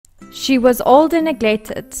She was old and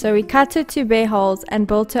neglected, so we cut her to bare holes and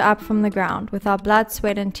built her up from the ground with our blood,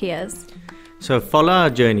 sweat and tears. So follow our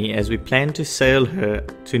journey as we plan to sail her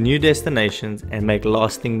to new destinations and make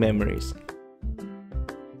lasting memories.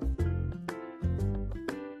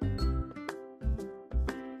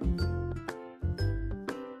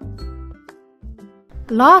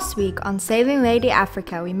 Last week on Saving Lady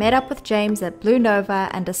Africa, we met up with James at Blue Nova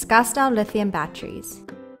and discussed our lithium batteries.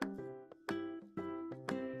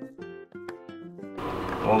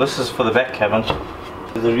 Well, this is for the back cabin.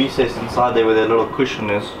 There's a recess inside there where that little cushion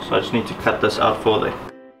is, so I just need to cut this out for there.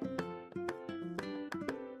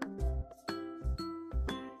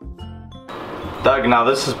 Doug, now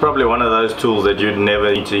this is probably one of those tools that you'd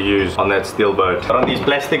never need to use on that steel boat. But on these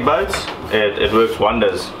plastic boats, it works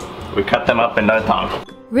wonders. We cut them up in no time.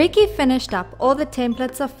 Ricky finished up all the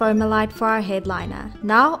templates of Foamolite for our headliner.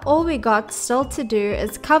 Now all we got still to do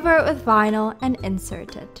is cover it with vinyl and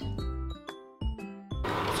insert it.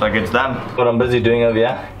 So it gets done. What I'm busy doing over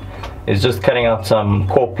here is just cutting out some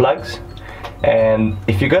core plugs. And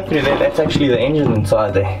if you go through there, that's actually the engine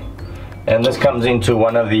inside there. And this comes into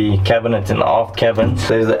one of the cabinets in the aft cabin. So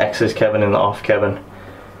there's the access cabin in the aft cabin.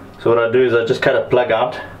 So what I do is I just cut a plug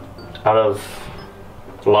out of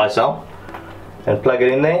Lysol and plug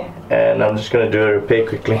it in there, and I'm just going to do a repair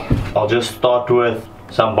quickly. I'll just start with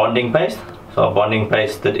some bonding paste. So I'll bonding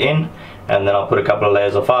paste it in, and then I'll put a couple of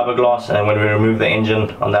layers of fiberglass, and when we remove the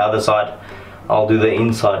engine on the other side, I'll do the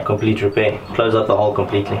inside complete repair, close up the hole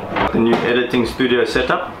completely. The new editing studio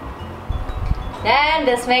setup. And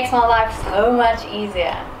this makes my life so much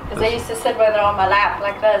easier, because I used to sit with it on my lap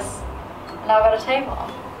like this, and now I've got a table.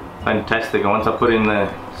 Fantastic. And once I put in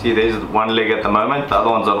the, see there's one leg at the moment, the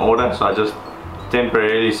other one's on order, so I just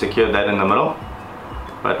temporarily secured that in the middle.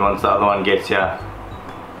 But once the other one gets here,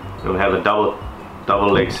 you'll have a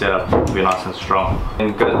double leg setup. It'll be nice and strong.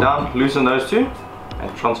 And go down, loosen those two,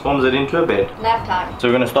 and transforms it into a bed. Nap time. So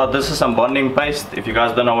we're going to start. This is some bonding paste. If you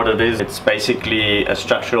guys don't know what it is, it's basically a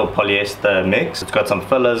structural polyester mix. It's got some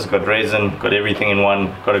fillers, got resin, got everything in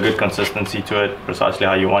one, got a good consistency to it, precisely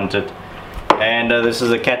how you want it. And this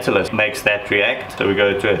is a catalyst, makes that react. So we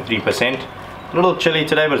go to a 3%. A little chilly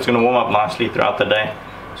today, but it's going to warm up nicely throughout the day.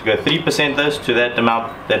 So go 3% this to that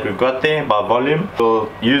amount that we've got there by volume.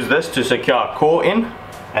 We'll use this to secure our core in,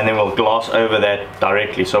 and then we'll glass over that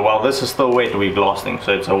directly. So while this is still wet, we're glassing.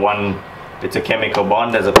 So it's a chemical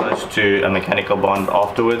bond as opposed to a mechanical bond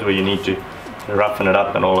afterwards, where you need to roughen it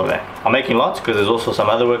up and all of that. I'm making lots because there's also some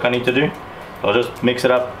other work I need to do. So I'll just mix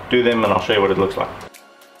it up, do them, and I'll show you what it looks like.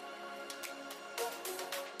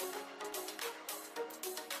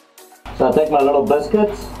 So I take my little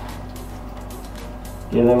biscuits,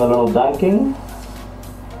 give them a little dunking.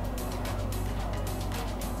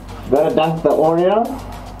 Gotta dunk the Oreo,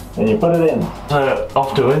 and you put it in. So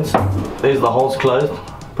afterwards, there's the holes closed.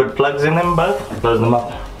 Put plugs in them both, close them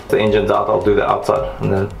up. The engine's out, I'll do the outside,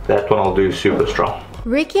 and then that one I'll do super strong.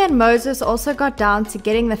 Ricky and Moses also got down to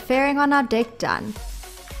getting the fairing on our deck done.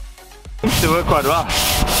 Seems to work quite well.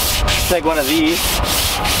 Take one of these,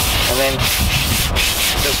 and then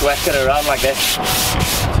just whack it around like that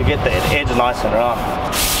to get the edge nice and round.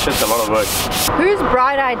 Just a lot of work. Whose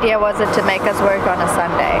bright idea was it to make us work on a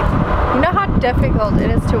Sunday? You know how difficult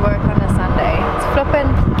it is to work on a Sunday? It's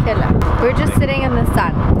flippin' killer. We're just sitting in the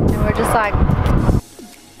sun and we're just like...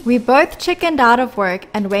 We both chickened out of work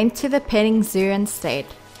and went to the petting zoo instead.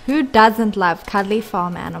 Who doesn't love cuddly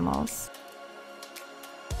farm animals?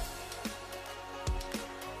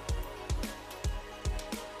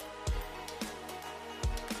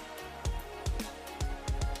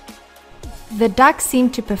 The ducks seem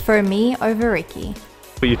to prefer me over Ricky.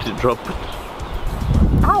 For you to drop it.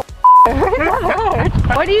 Ow! That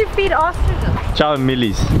hurt. What do you feed ostriches? Ciao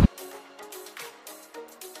millies.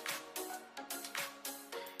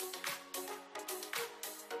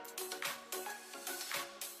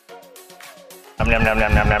 Nom nom nom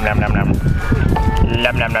nom nom nom nom nom.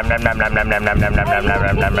 Nom nom nom nom nom nom nom nom nom nom nom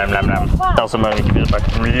nom nom nom nom nom. Tell someone to give you the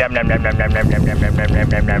bucket. Nom nom nom nom nom nom nom nom nom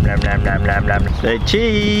nom nom nom nom nom nom nom. Say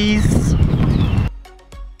cheese.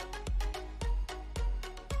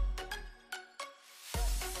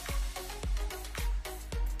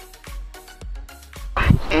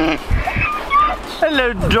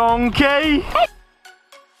 Hello, donkey.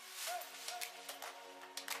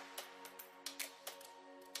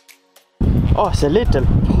 Oh, it's a little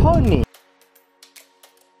pony.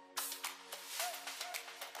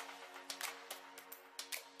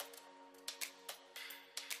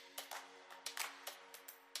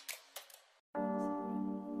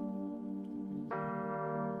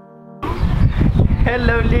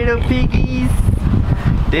 Hello, little piggies.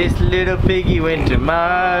 This little piggy went to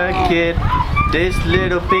market. This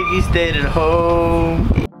little piggy stayed at home.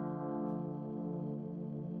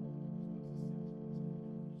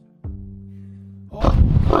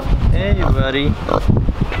 Hey buddy.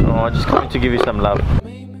 Oh, just coming to give you some love.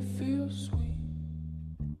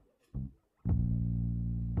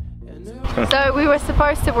 So we were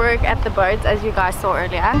supposed to work at the boats, as you guys saw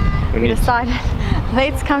earlier. We decided,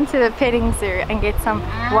 let's come to the petting zoo and get some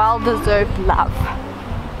well-deserved love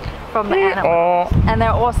from the animals. And they're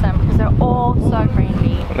awesome because they're all so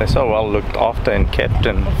friendly. And they're so well looked after and kept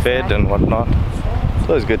and fed and whatnot.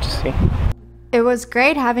 So it's good to see. It was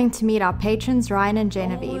great having to meet our patrons Ryan and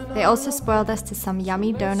Genevieve. They also spoiled us to some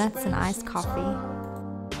yummy donuts and iced coffee.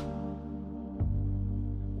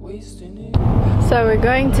 So we're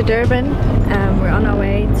going to Durban. We're on our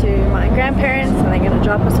way to my grandparents and they're going to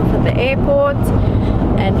drop us off at the airport.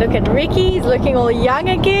 And look at Ricky, he's looking all young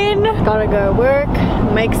again. Gotta go work,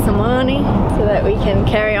 make some money so that we can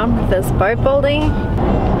carry on with this boat building.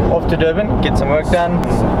 Off to Durban, get some work done,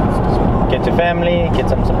 get to family, get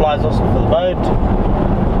some supplies also for the boat,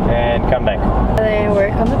 and come back. And then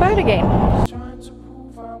work on the boat again.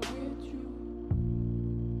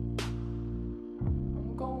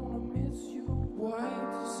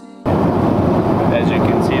 As you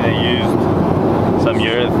can see, they used some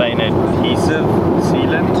urethane adhesive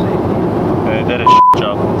sealant. They did a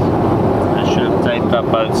job. They should have taped up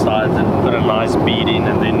both sides and put a nice bead in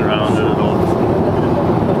and then rounded it off.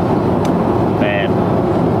 Bam.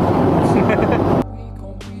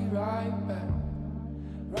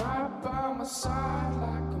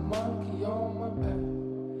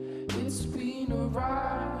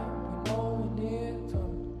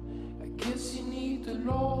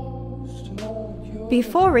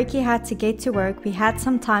 Before Ricky had to get to work, we had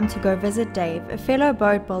some time to go visit Dave, a fellow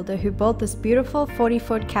boat builder who built this beautiful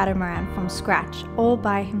 40-foot catamaran from scratch, all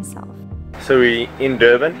by himself. So we're in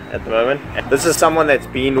Durban at the moment. This is someone that's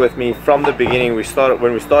been with me from the beginning.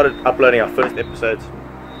 When we started uploading our first episodes.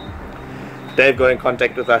 Dave got in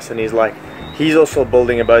contact with us and he's like, he's also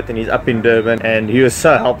building a boat and he's up in Durban, and he was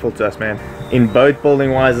so helpful to us, man. In boat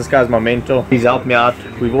building wise, this guy's my mentor. He's helped me out.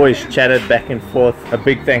 We've always chatted back and forth. A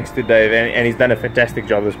big thanks to Dave, and he's done a fantastic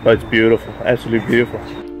job. This boat's beautiful, absolutely beautiful.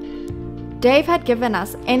 Dave had given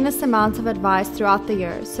us endless amounts of advice throughout the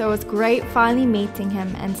years, so it was great finally meeting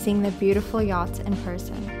him and seeing the beautiful yacht in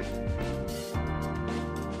person.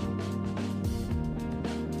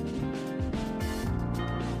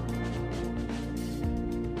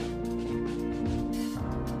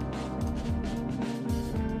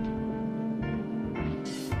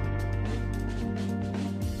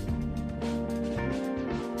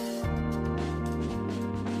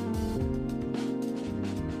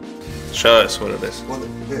 Show us what it is. Well,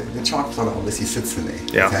 the chart plotter obviously sits in there.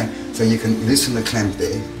 Yeah. Okay. So you can loosen the clamp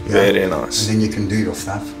there. Yeah, very nice. And then you can do your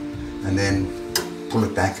stuff, and then pull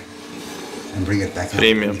it back and bring it back.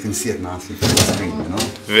 Premium. Up. You can see it nicely from the screen, you know.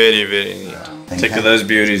 Very, very neat. Yeah. Check out those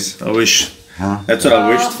beauties. I wish. Huh? That's what I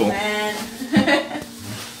wished for.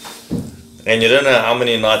 And you don't know how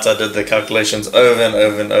many nights I did the calculations over and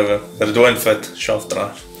over and over, but it won't fit shaft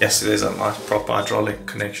drive. Yes, there's a nice proper hydraulic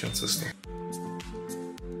connection system.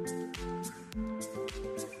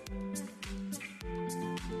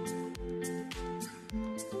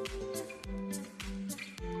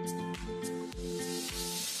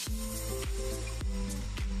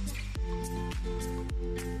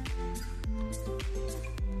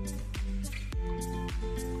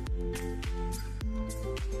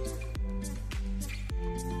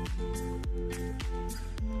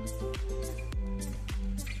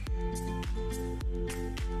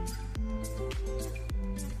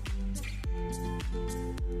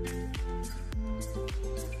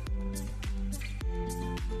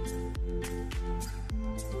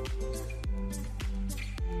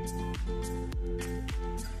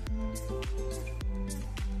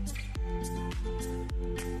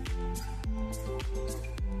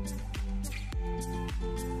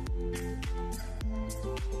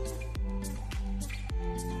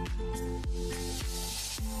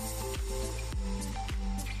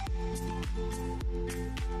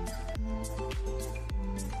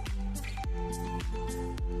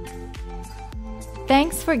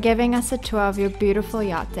 Thanks for giving us a tour of your beautiful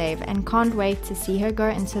yacht, Dave, and can't wait to see her go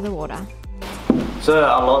into the water. So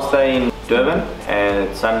our last day in Durban, and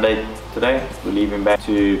it's Sunday today. We're leaving back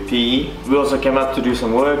to PE. We also came up to do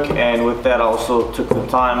some work, and with that I also took the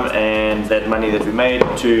time and that money that we made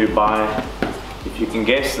to buy, if you can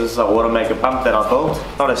guess, this is a watermaker pump that I built.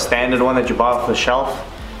 Not a standard one that you buy off the shelf.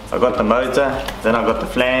 I got the motor, then I got the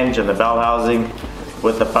flange and the bell housing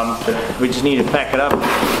with the pump. We just need to pack it up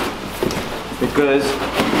because because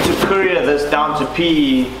to courier this down to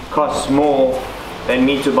PE costs more than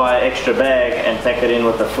me to buy an extra bag and take it in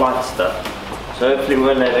with the flight stuff. So hopefully we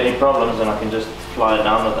won't have any problems and I can just fly it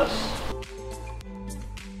down with us.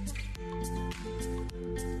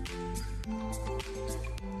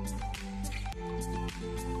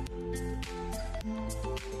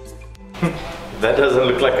 That doesn't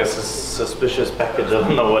look like a suspicious package, I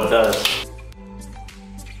don't know what does.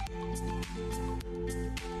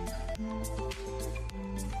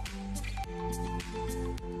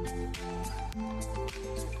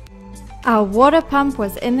 Our water pump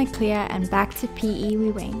was in the clear and back to PE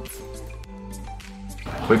we went.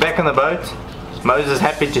 We're back on the boat. Moses is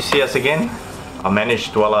happy to see us again. I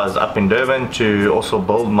managed while I was up in Durban to also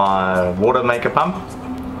build my watermaker pump.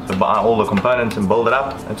 So buy all the components and build it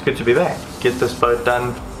up. It's good to be back. Get this boat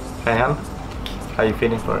done. Hey Han, how are you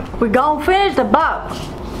feeling for it? We're gonna finish the boat.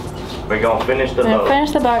 We're gonna finish the boat.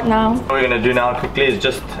 Finish the boat now. What we're gonna do now quickly is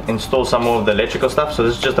just install some more of the electrical stuff. So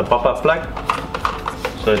this is just a pop-up plug.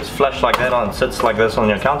 So it's flush like that, it sits like this on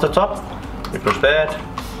your countertop. You push that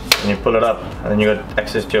and you pull it up, and then you got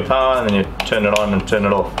access to your power, and then you turn it on and turn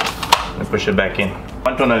it off and push it back in.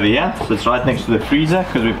 Front one over here, so it's right next to the freezer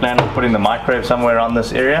because we plan on putting the microwave somewhere around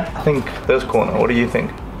this area. I think this corner. What do you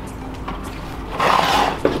think?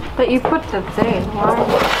 But you put the thing.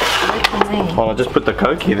 Why? Well, I'll just put the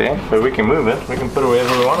Cokie there, but we can move it. We can put it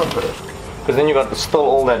wherever we want to put it. Because then you got still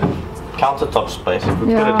all that countertop space. If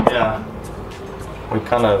we put it here, we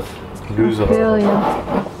kind of lose it all.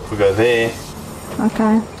 If we go there,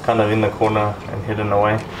 okay, it's kind of in the corner and hidden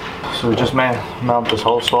away. So we just mount this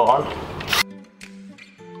whole saw on.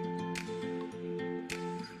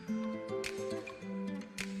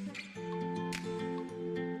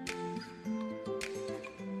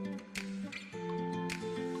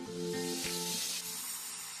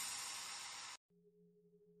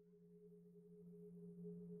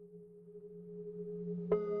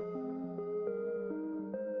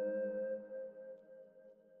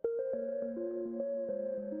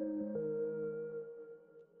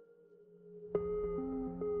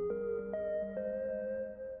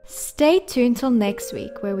 Stay tuned till next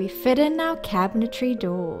week where we fit in our cabinetry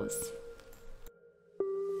doors.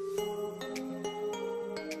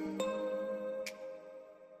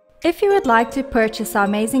 If you would like to purchase our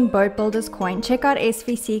amazing Boat Builders coin, check out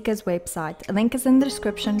SVCA's website. A link is in the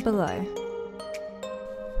description below.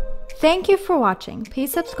 Thank you for watching.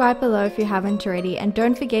 Please subscribe below if you haven't already, and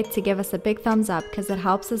don't forget to give us a big thumbs up because it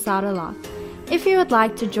helps us out a lot. If you would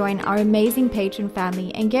like to join our amazing patron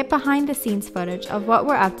family and get behind the scenes footage of what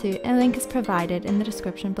we're up to, a link is provided in the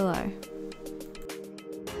description below.